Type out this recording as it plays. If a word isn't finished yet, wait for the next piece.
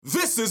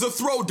This is a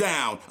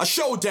throwdown, a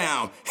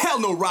showdown.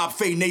 Hell no, Rob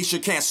Fay Nation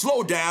can't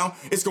slow down.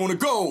 It's gonna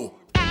go.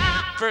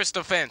 First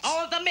offense.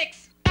 All the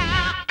mix. Okay,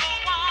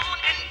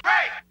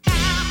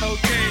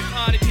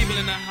 party people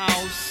in the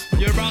house.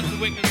 You're about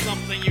to witness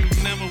something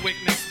you've never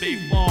witnessed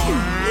before.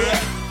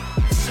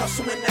 Yeah, it's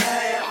hustle in the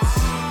house.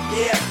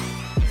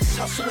 Yeah, it's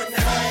hustle in the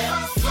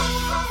house.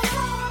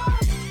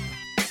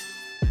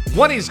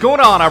 What is going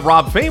on? I'm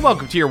Rob Fay.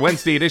 Welcome to your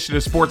Wednesday edition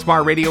of Sports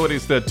Bar Radio. It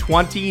is the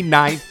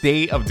 29th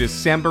day of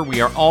December. We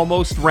are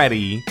almost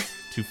ready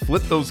to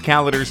flip those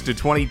calendars to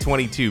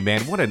 2022. Man,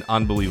 what an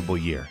unbelievable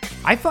year.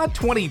 I thought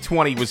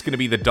 2020 was going to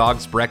be the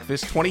dog's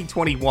breakfast.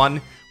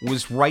 2021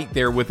 was right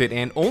there with it,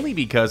 and only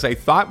because I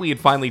thought we had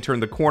finally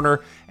turned the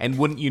corner, and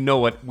wouldn't you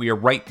know it, we are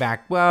right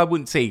back, well, I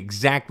wouldn't say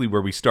exactly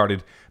where we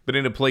started, but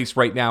in a place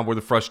right now where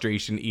the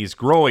frustration is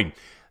growing.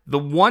 The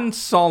one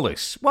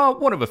solace, well,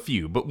 one of a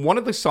few, but one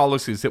of the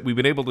solaces that we've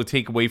been able to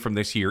take away from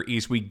this year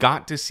is we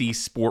got to see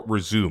sport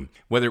resume.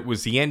 Whether it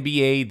was the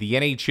NBA, the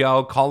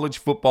NHL, college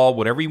football,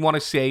 whatever you want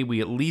to say,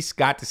 we at least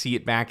got to see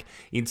it back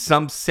in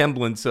some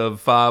semblance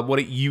of what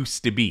it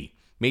used to be.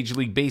 Major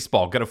League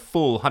Baseball got a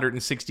full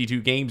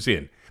 162 games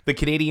in. The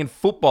Canadian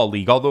Football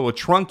League, although a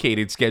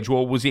truncated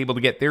schedule, was able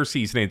to get their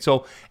season in.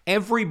 So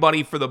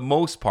everybody, for the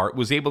most part,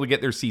 was able to get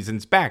their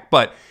seasons back.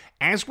 But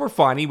as we're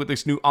finding with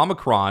this new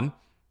Omicron,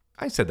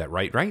 I said that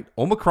right?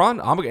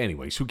 Omicron?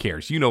 Anyways, who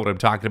cares? You know what I'm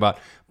talking about.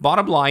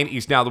 Bottom line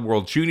is now the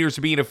World Juniors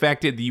are being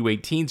affected, the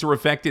U18s are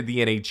affected, the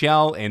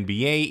NHL,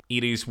 NBA.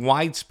 It is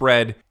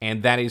widespread,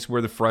 and that is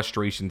where the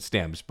frustration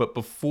stems. But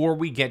before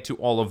we get to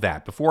all of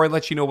that, before I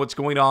let you know what's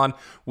going on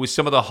with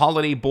some of the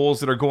holiday bowls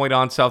that are going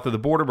on south of the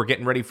border, we're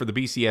getting ready for the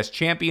BCS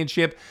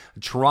Championship.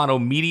 Toronto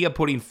media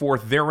putting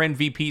forth their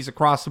MVPs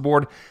across the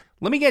board.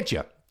 Let me get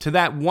you to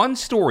that one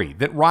story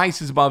that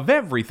rises above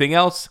everything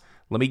else.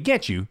 Let me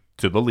get you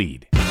to the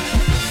lead.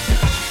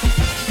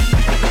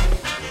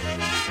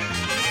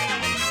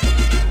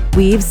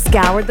 We've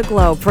scoured the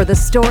globe for the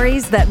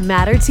stories that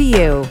matter to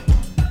you.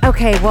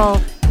 Okay, well,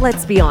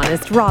 let's be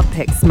honest, Rob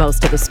picks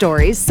most of the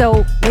stories,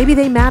 so maybe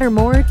they matter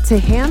more to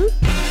him?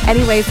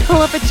 Anyways,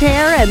 pull up a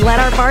chair and let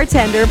our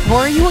bartender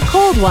pour you a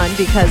cold one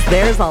because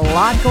there's a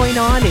lot going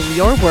on in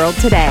your world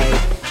today.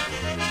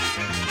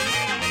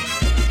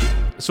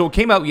 So it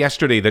came out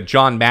yesterday that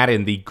John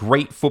Madden, the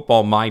great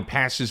football mind,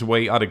 passes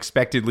away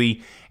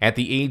unexpectedly at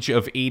the age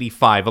of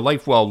 85. A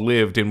life well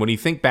lived. And when you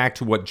think back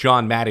to what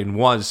John Madden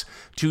was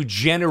to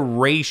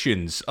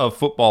generations of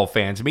football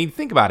fans, I mean,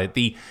 think about it.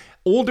 The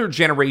older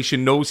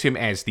generation knows him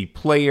as the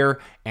player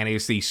and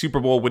as the Super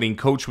Bowl winning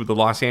coach with the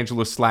Los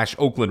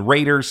Angeles/Oakland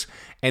Raiders.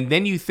 And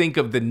then you think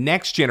of the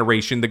next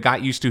generation that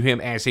got used to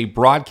him as a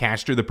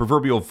broadcaster, the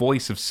proverbial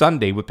voice of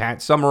Sunday with Pat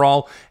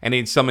Summerall and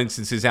in some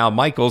instances Al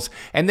Michaels.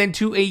 And then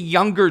to a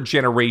younger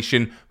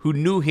generation who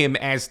knew him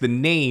as the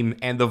name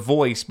and the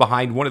voice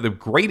behind one of the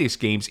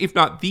greatest games, if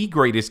not the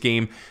greatest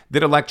game,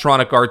 that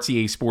Electronic Arts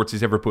EA Sports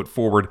has ever put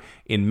forward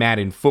in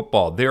Madden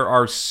football. There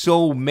are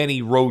so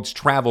many roads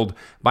traveled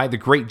by the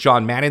great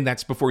John Madden.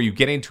 That's before you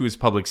get into his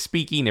public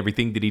speaking,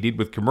 everything that he did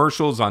with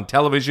commercials on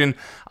television.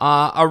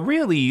 A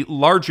really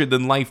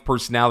larger-than-life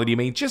personality. I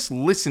mean, just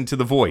listen to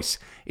the voice.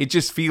 It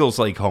just feels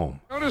like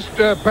home. Noticed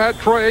Pat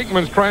Troy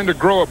Aikman's trying to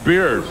grow a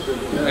beard,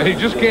 and he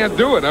just can't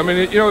do it. I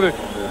mean, you know, the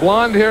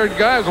blonde-haired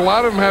guys, a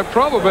lot of them have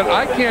trouble, but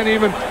I can't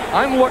even.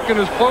 I'm looking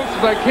as close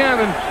as I can,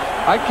 and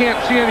I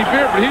can't see any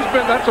beard,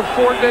 but that's a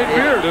 4-day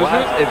beard, isn't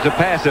it? It's a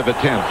passive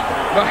attempt.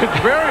 No, it's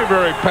very,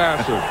 very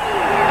passive.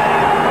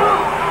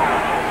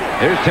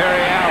 Here's Terry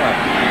Allen.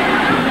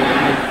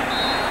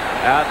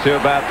 Out to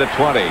about the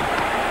 20.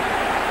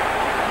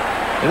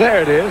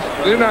 There it is.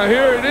 See, now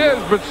here it is,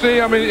 but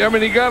see, I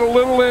mean, he got a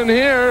little in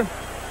here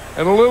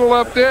and a little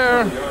up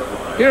there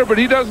here, but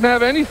he doesn't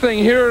have anything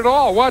here at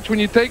all. Watch, when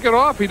you take it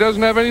off, he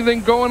doesn't have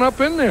anything going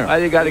up in there. Well,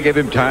 you got to give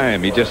him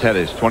time. He just had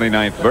his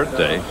 29th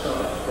birthday.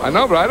 I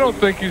know, but I don't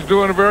think he's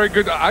doing a very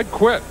good. I'd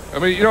quit. I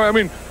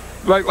mean,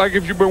 like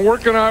if you've been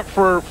working out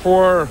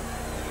for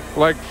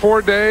like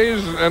 4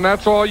 days and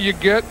that's all you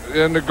get,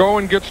 and the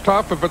going gets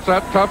tough. If it's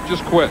that tough,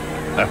 just quit.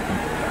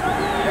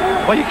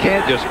 Well, you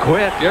can't just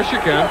quit. Yes, you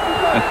can.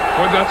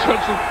 Well, that's what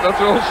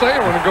they'll say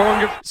when the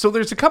going gets. So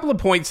there's a couple of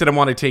points that I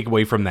want to take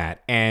away from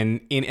that, and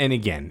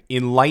again,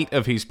 in light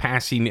of his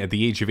passing at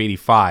the age of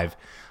 85,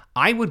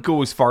 I would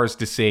go as far as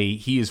to say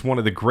he is one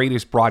of the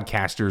greatest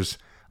broadcasters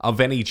of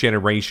any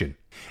generation.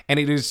 And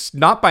it is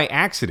not by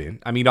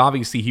accident. I mean,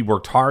 obviously he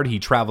worked hard, he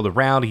traveled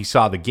around, he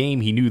saw the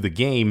game, he knew the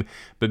game,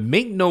 but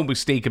make no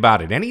mistake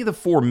about it, any of the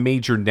 4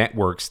 major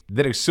networks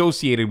that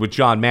associated with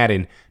John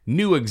Madden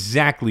knew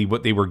exactly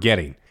what they were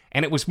getting.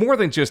 And it was more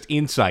than just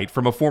insight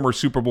from a former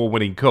Super Bowl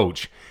winning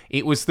coach.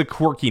 It was the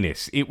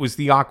quirkiness, it was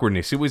the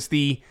awkwardness, it was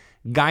the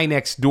guy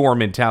next door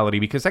mentality,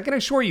 because I can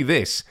assure you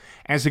this,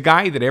 as a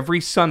guy that every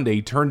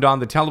Sunday turned on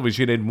the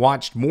television and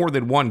watched more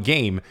than one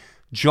game,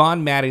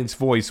 John Madden's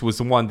voice was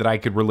the one that I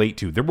could relate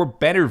to. There were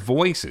better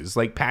voices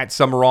like Pat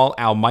Summerall,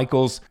 Al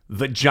Michaels,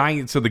 the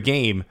giants of the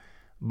game,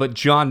 but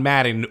John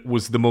Madden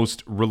was the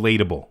most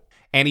relatable.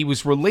 And he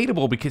was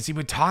relatable because he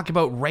would talk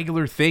about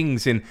regular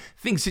things and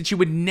things that you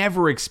would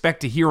never expect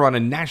to hear on a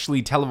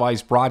nationally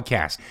televised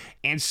broadcast.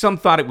 And some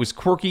thought it was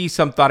quirky,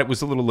 some thought it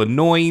was a little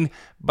annoying,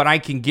 but I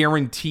can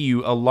guarantee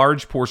you a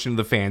large portion of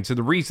the fans, and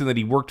the reason that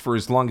he worked for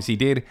as long as he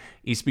did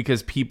is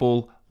because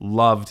people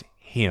loved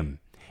him.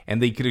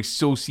 And they could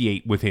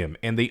associate with him,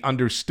 and they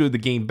understood the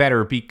game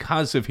better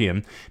because of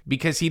him,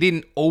 because he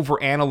didn't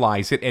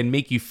overanalyze it and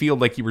make you feel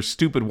like you were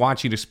stupid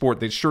watching a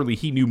sport that surely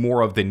he knew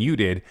more of than you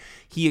did.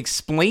 He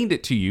explained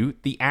it to you,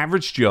 the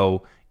average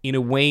Joe, in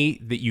a way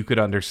that you could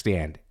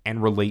understand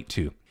and relate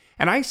to.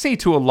 And I say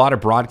to a lot of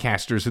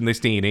broadcasters in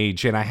this day and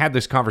age, and I had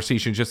this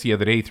conversation just the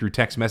other day through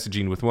text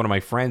messaging with one of my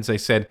friends, I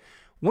said,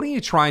 what are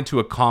you trying to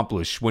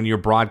accomplish when you're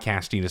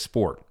broadcasting a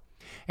sport?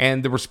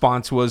 And the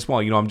response was, well,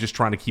 I'm just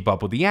trying to keep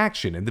up with the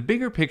action. And the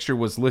bigger picture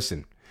was,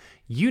 listen,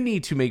 you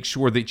need to make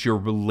sure that you're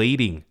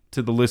relating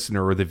to the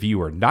listener or the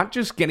viewer, not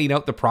just getting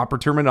out the proper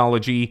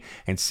terminology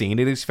and saying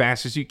it as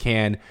fast as you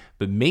can,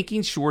 but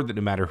making sure that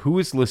no matter who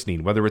is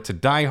listening, whether it's a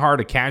diehard,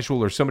 a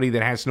casual, or somebody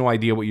that has no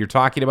idea what you're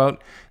talking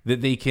about,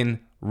 that they can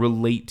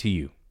relate to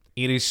you.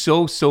 It is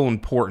so, so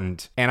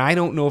important. And I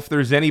don't know if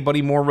there's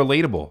anybody more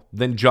relatable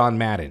than John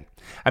Madden.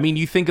 I mean,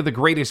 you think of the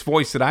greatest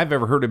voice that I've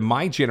ever heard in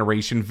my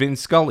generation, Vin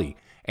Scully,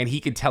 and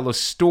he could tell a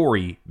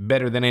story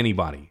better than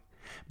anybody.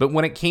 But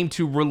when it came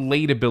to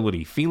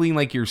relatability, feeling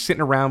like you're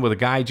sitting around with a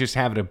guy just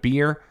having a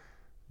beer,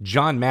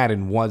 John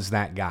Madden was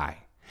that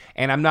guy.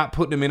 And I'm not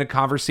putting him in a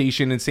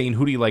conversation and saying,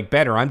 who do you like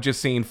better? I'm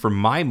just saying, for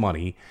my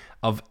money,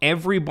 of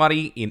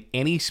everybody in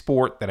any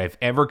sport that I've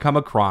ever come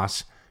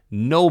across,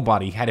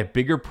 nobody had a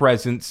bigger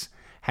presence,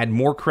 had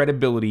more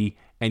credibility,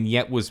 and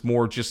yet was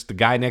more just the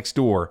guy next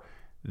door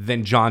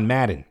than John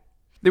Madden.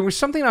 There was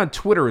something on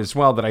Twitter as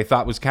well that I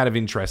thought was kind of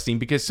interesting,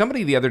 because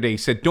somebody the other day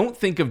said, don't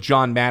think of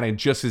John Madden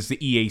just as the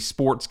EA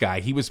Sports guy.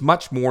 He was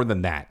much more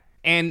than that.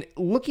 And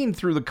looking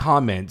through the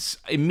comments,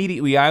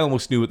 immediately I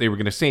almost knew what they were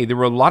going to say. There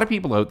were a lot of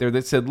people out there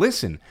that said,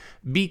 listen,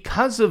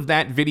 because of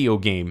that video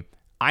game,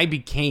 I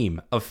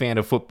became a fan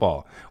of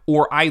football,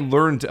 or I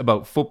learned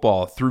about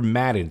football through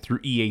Madden, through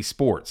EA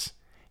Sports.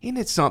 Isn't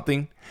it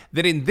something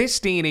that in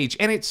this day and age,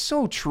 and it's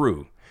so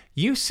true,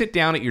 you sit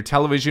down at your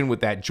television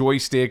with that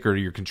joystick or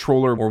your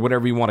controller or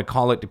whatever you want to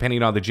call it,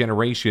 depending on the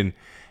generation,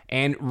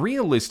 and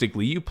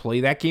realistically, you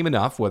play that game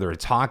enough, whether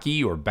it's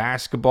hockey or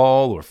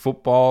basketball or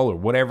football or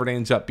whatever it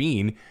ends up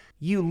being,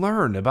 you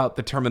learn about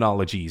the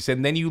terminologies,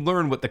 and then you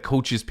learn what the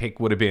coach's pick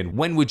would have been.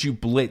 When would you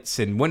blitz,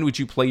 and when would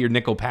you play your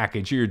nickel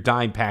package or your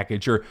dime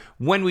package, or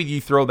when would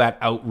you throw that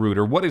out route,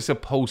 or what is a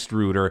post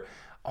route, or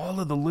all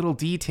of the little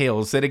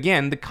details that,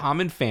 again, the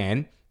common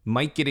fan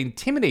might get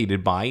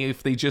intimidated by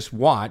if they just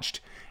watched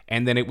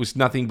and then it was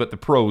nothing but the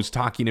pros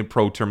talking in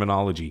pro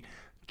terminology.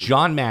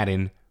 John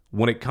Madden,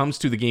 when it comes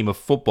to the game of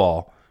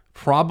football,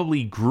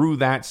 probably grew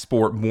that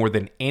sport more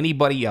than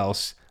anybody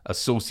else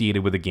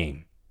associated with the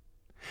game.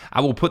 I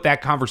will put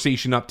that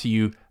conversation up to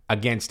you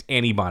against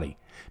anybody.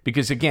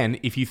 Because again,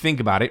 if you think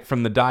about it,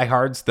 from the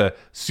diehards, the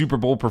Super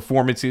Bowl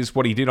performances,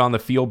 what he did on the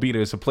field, be it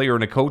as a player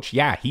and a coach,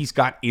 yeah, he's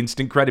got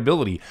instant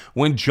credibility.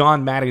 When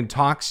John Madden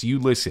talks, you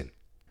listen.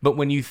 But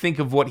when you think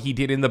of what he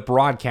did in the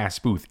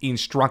broadcast booth,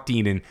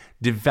 instructing and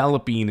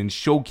developing and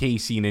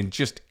showcasing and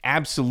just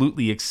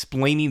absolutely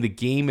explaining the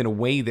game in a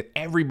way that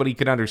everybody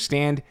could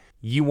understand,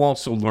 you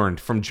also learned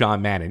from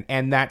John Madden.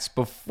 And that's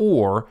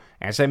before,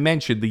 as I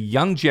mentioned, the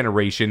young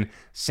generation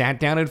sat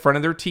down in front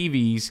of their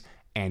TVs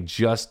and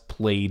just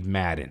played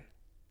Madden.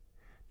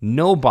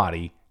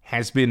 Nobody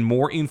has been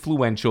more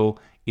influential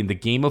in the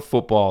game of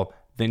football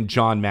than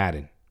John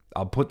Madden.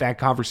 I'll put that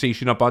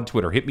conversation up on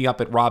Twitter. Hit me up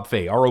at Rob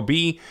Fay,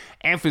 R-O-B,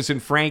 F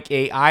and Frank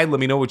A-I.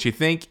 Let me know what you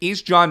think.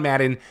 Is John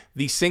Madden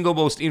the single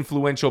most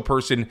influential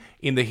person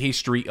in the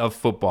history of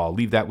football?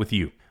 Leave that with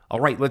you. All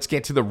right, let's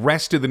get to the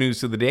rest of the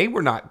news of the day.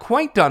 We're not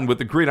quite done with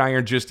the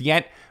gridiron just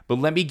yet, but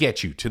let me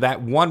get you to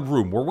that one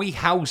room where we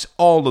house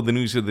all of the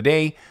news of the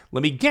day.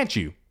 Let me get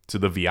you to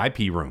the VIP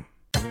room.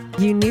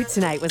 You knew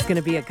tonight was going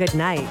to be a good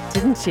night,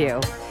 didn't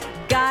you?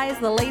 Guys,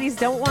 the ladies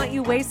don't want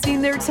you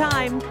wasting their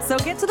time, so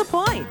get to the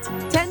point.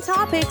 10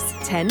 topics,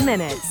 10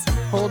 minutes.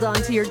 Hold on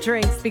to your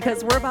drinks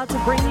because we're about to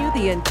bring you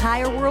the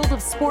entire world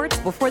of sports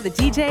before the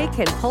DJ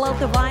can pull out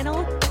the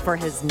vinyl for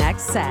his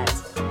next set.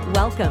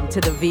 Welcome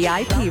to the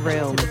VIP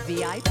room.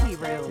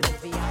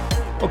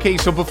 Okay,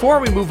 so before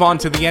we move on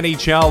to the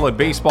NHL and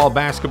baseball,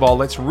 basketball,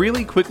 let's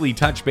really quickly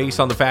touch base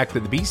on the fact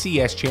that the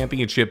BCS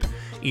Championship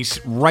is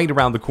right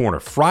around the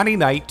corner. Friday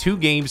night, 2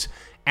 games,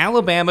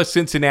 Alabama,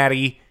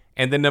 Cincinnati,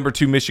 and then number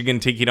 2,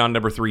 Michigan taking on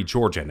number 3,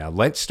 Georgia. Now,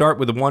 let's start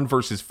with the 1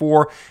 versus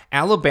 4.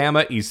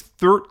 Alabama is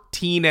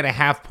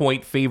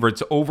 13.5-point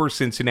favorites over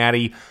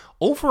Cincinnati.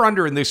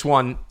 Over-under in this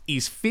one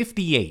is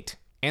 58.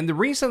 And the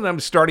reason that I'm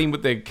starting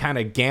with the kind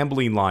of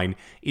gambling line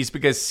is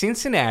because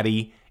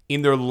Cincinnati,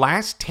 in their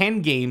last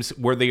 10 games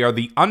where they are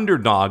the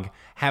underdog,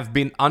 have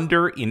been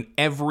under in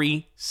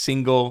every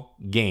single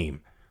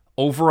game.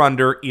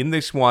 Over-under in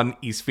this one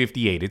is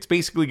 58. It's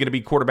basically going to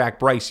be quarterback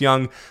Bryce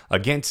Young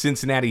against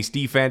Cincinnati's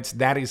defense.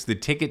 That is the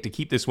ticket to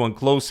keep this one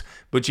close,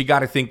 but you got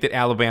to think that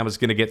Alabama's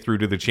going to get through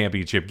to the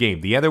championship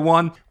game. The other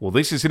one, well,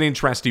 this is an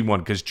interesting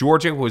one because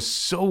Georgia was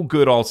so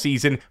good all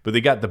season, but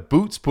they got the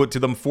boots put to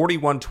them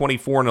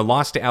 41-24 in a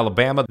loss to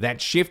Alabama.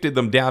 That shifted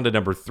them down to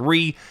number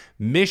 3.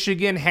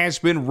 Michigan has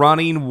been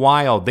running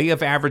wild. They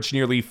have averaged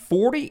nearly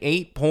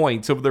 48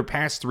 points over their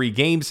past 3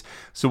 games.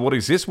 So what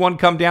does this one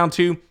come down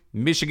to?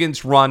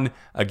 Michigan's run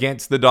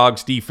against the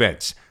Dogs'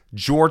 defense.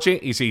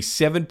 Georgia is a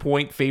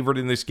 7-point favorite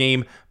in this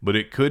game, but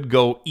it could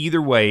go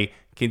either way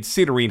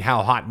considering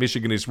how hot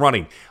Michigan is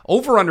running.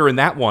 Over-under in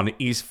that one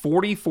is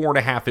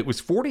 44.5. It was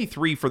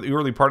 43 for the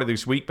early part of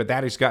this week, but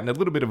that has gotten a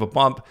little bit of a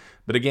bump.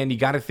 But again, you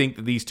got to think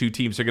that these two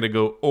teams are going to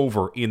go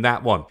over in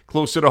that one.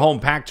 Closer to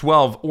home,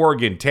 Pac-12,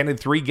 Oregon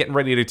 10-3, getting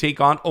ready to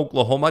take on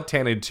Oklahoma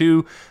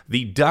 10-2.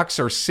 The Ducks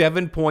are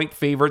 7-point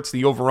favorites.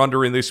 The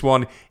over-under in this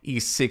one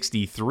is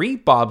 63.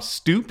 Bob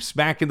Stoops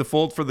back in the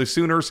fold for the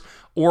Sooners.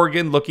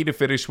 Oregon looking to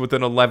finish with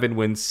an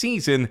 11-win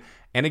season.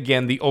 And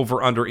again, the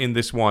over-under in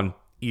this one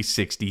is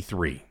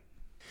 63.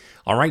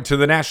 All right, to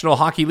the National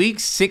Hockey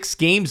League, 6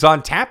 games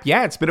on tap.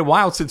 Yeah, it's been a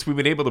while since we've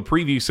been able to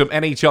preview some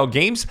NHL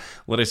games.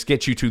 Let us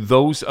get you to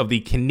those of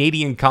the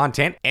Canadian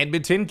content.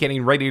 Edmonton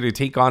getting ready to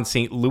take on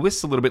St.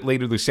 Louis a little bit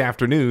later this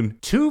afternoon.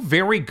 2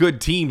 very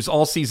good teams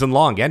all season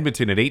long.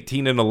 Edmonton at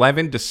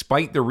 18-11,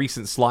 despite their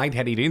recent slide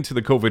heading into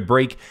the COVID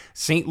break.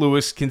 St.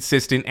 Louis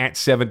consistent at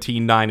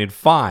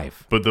 17-9-5.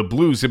 But the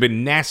Blues have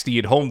been nasty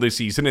at home this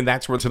season, and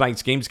that's where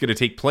tonight's game is going to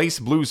take place.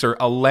 Blues are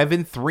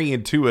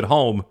 11-3-2 at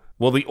home.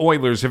 Well, the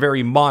Oilers are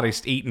very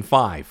modest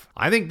 8-5.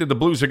 I think that the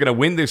Blues are going to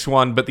win this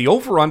one, but the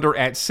over-under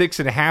at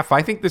 6.5,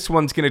 I think this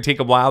one's going to take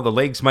a while. The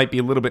legs might be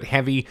a little bit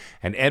heavy,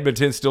 and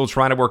Edmonton's still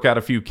trying to work out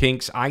a few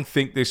kinks. I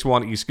think this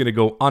one is going to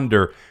go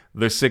under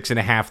the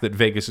 6.5 that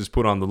Vegas has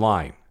put on the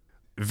line.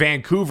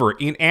 Vancouver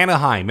in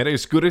Anaheim. And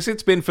as good as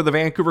it's been for the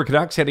Vancouver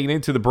Canucks heading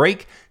into the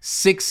break,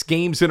 6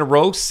 games in a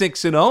row,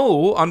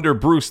 6-0 under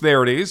Bruce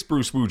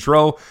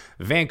Boudreau.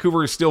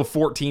 Vancouver is still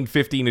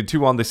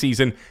 14-15-2 on the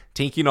season,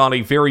 taking on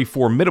a very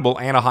formidable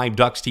Anaheim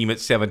Ducks team at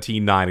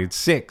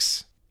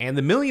 17-9-6. And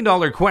the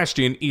million-dollar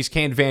question is,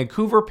 can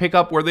Vancouver pick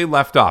up where they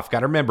left off? Got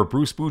to remember,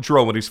 Bruce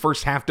Boudreau in his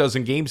first half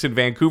dozen games in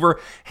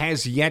Vancouver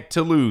has yet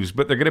to lose,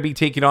 but they're going to be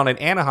taking on an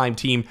Anaheim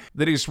team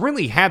that has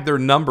really had their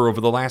number over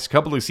the last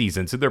couple of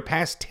seasons. In their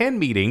past 10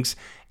 meetings,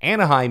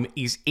 Anaheim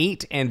is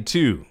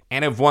 8-2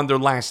 and have won their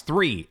last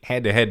 3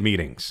 head-to-head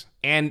meetings.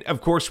 And, of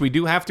course, we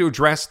do have to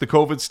address the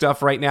COVID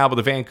stuff right now with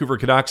the Vancouver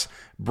Canucks.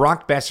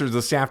 Brock Besser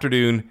this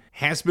afternoon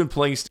has been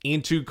placed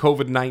into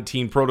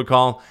COVID-19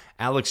 protocol.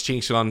 Alex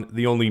Chiasson,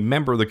 the only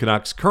member of the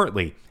Canucks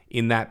currently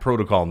in that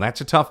protocol. And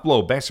that's a tough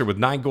blow. Besser with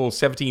 9 goals,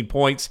 17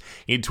 points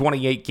in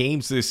 28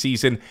 games this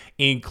season,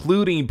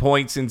 including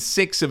points in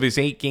 6 of his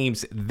 8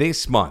 games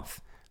this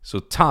month. So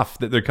tough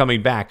that they're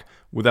coming back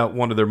without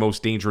one of their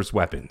most dangerous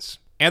weapons.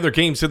 Other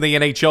games in the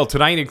NHL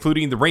tonight,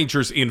 including the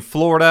Rangers in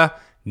Florida,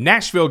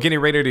 Nashville getting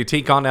ready to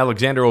take on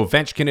Alexander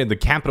Ovechkin and the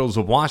Capitals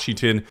of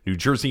Washington, New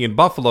Jersey and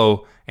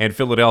Buffalo, and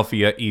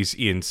Philadelphia is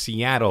in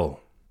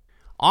Seattle.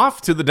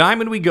 Off to the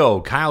diamond we go.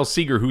 Kyle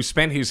Seager, who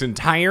spent his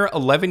entire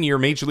 11-year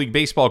Major League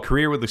Baseball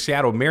career with the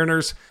Seattle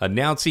Mariners,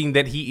 announcing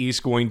that he is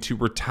going to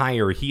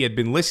retire. He had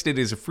been listed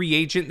as a free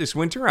agent this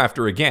winter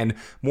after, again,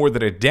 more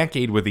than a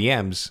decade with the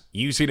M's,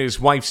 using his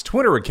wife's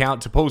Twitter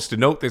account to post a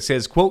note that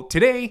says, quote,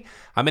 "Today,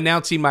 I'm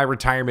announcing my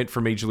retirement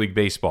from Major League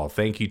Baseball.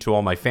 Thank you to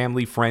all my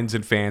family, friends,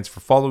 and fans for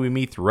following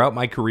me throughout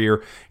my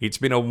career. It's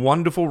been a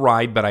wonderful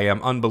ride, but I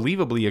am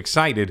unbelievably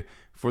excited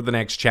for the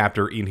next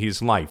chapter in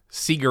his life."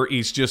 Seager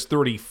is just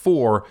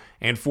 34,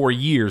 and for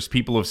years,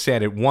 people have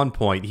said at one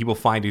point he will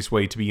find his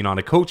way to being on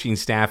a coaching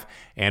staff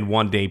and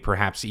one day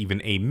perhaps even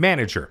a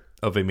manager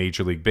of a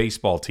Major League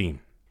Baseball team.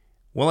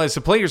 Well, as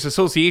the Players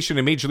Association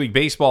and Major League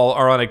Baseball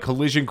are on a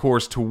collision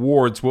course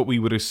towards what we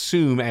would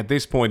assume at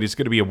this point is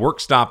going to be a work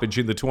stoppage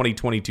in the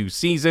 2022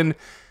 season,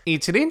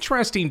 it's an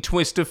interesting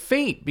twist of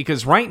fate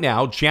because right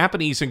now,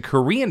 Japanese and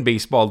Korean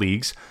baseball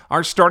leagues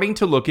are starting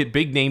to look at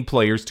big-name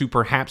players to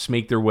perhaps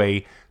make their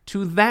way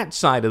to that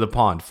side of the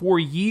pond. For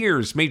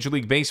years, Major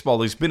League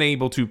Baseball has been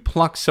able to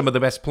pluck some of the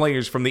best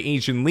players from the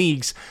Asian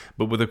leagues,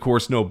 but with, of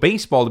course, no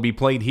baseball to be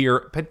played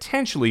here,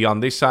 potentially on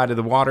this side of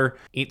the water,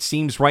 it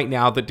seems right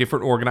now that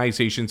different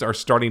organizations are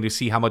starting to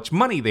see how much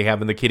money they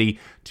have in the kitty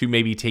to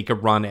maybe take a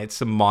run at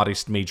some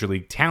modest Major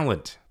League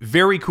talent.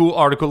 Very cool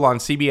article on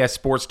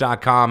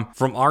CBSSports.com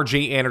from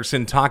RJ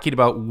Anderson talking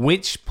about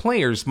which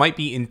players might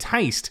be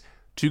enticed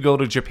to go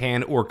to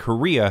Japan or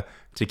Korea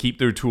to keep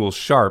their tools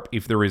sharp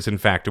if there is in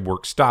fact a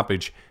work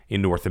stoppage in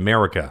North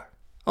America.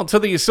 Until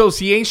the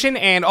association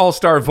and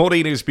all-star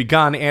voting has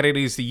begun, and it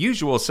is the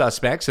usual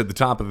suspects at the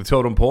top of the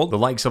totem pole, the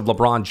likes of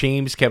LeBron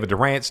James, Kevin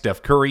Durant,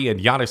 Steph Curry, and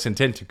Giannis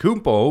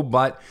Antetokounmpo,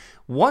 but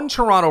one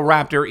Toronto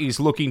Raptor is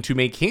looking to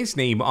make his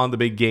name on the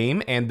big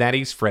game, and that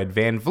is Fred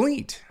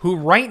VanVleet, who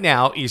right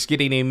now is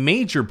getting a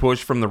major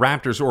push from the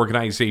Raptors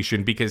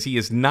organization because he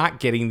is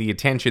not getting the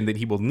attention that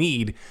he will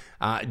need,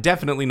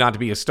 definitely not to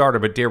be a starter,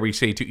 but dare we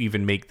say to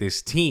even make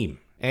this team.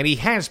 And he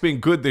has been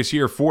good this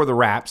year for the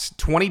Raps.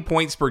 20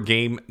 points per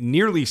game,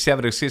 nearly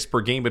 7 assists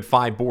per game, but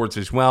 5 boards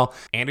as well,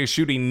 and is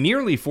shooting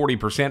nearly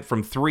 40%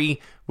 from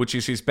 3, which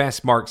is his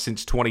best mark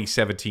since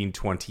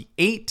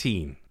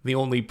 2017-2018. The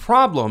only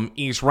problem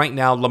is right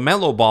now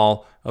LaMelo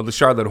Ball of the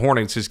Charlotte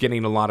Hornets is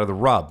getting a lot of the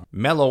rub.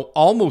 Melo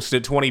almost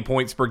at 20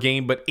 points per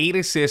game, but 8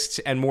 assists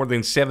and more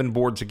than 7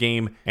 boards a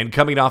game. And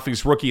coming off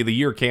his Rookie of the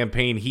Year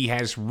campaign, he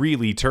has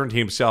really turned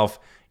himself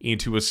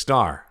into a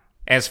star.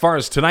 As far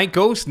as tonight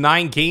goes,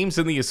 9 games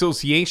in the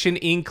association,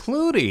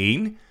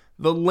 including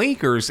the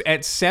Lakers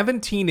at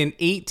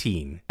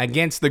 17-18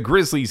 against the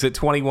Grizzlies at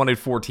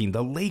 21-14.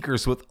 The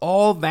Lakers with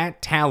all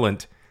that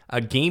talent,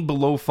 a game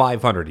below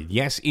 500.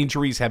 Yes,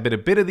 injuries have been a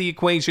bit of the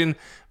equation,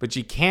 but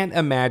you can't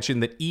imagine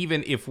that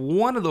even if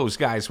one of those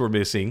guys were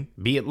missing,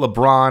 be it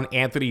LeBron,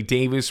 Anthony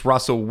Davis,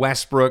 Russell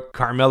Westbrook,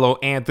 Carmelo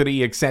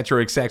Anthony,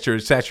 etc.,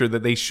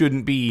 that they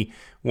shouldn't be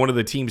one of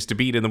the teams to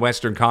beat in the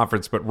Western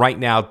Conference. But right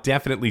now,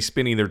 definitely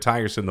spinning their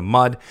tires in the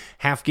mud.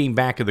 Half game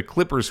back of the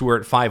Clippers, who are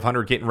at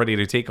 500, getting ready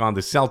to take on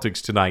the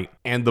Celtics tonight.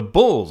 And the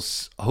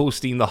Bulls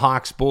hosting the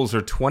Hawks. Bulls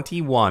are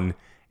 21-10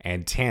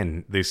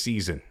 this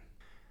season.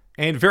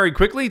 And very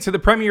quickly to the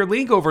Premier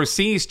League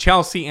overseas,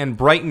 Chelsea and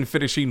Brighton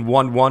finishing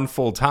 1-1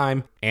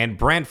 full-time, and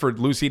Brentford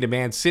losing to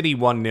Man City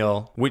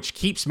 1-0, which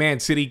keeps Man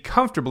City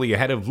comfortably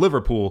ahead of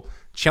Liverpool,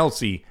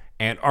 Chelsea,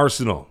 and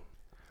Arsenal.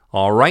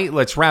 All right,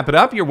 let's wrap it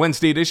up. Your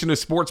Wednesday edition of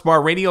Sports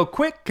Bar Radio.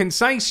 Quick,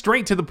 concise,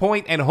 straight to the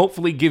point, and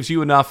hopefully gives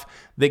you enough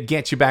that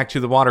gets you back to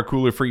the water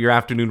cooler for your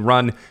afternoon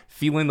run,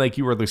 feeling like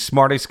you are the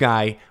smartest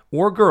guy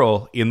or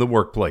girl in the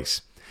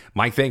workplace.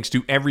 My thanks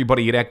to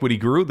everybody at Equity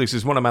Guru. This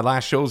is one of my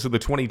last shows of the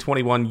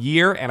 2021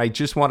 year, and I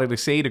just wanted to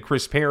say to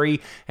Chris Perry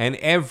and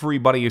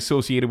everybody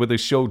associated with this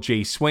show,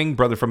 Jay Swing,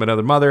 brother from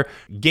another mother,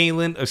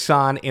 Galen,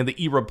 Asan, and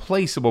the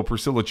irreplaceable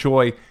Priscilla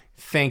Choi,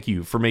 thank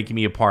you for making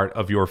me a part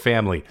of your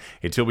family.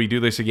 Until we do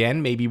this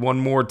again, maybe one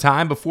more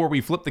time before we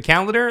flip the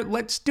calendar,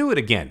 let's do it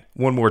again.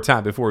 One more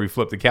time before we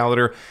flip the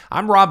calendar.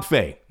 I'm Rob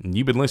Fay, and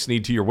you've been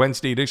listening to your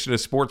Wednesday edition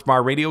of Sports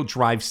Bar Radio.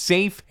 Drive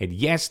safe, and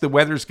yes, the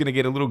weather's going to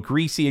get a little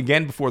greasy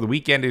again before the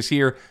weekend is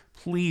here.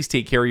 Please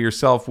take care of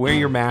yourself, wear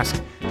your mask,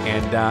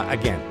 and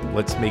again,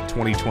 let's make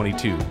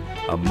 2022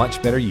 a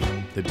much better year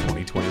than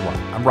 2021.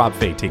 I'm Rob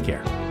Fay. Take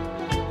care.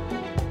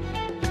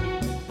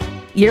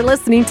 You're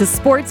listening to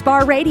Sports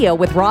Bar Radio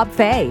with Rob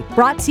Fay,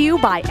 brought to you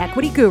by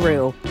Equity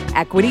Guru.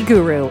 Equity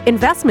Guru,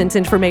 investment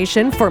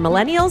information for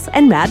millennials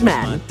and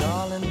madmen.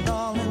 Darling,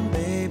 darling,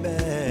 baby.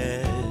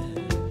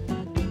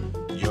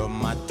 You're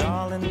my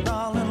darling,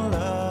 darling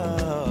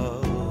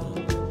love.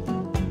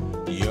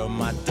 You're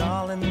my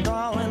darling,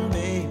 darling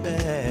baby.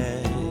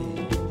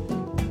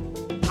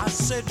 I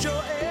said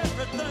you're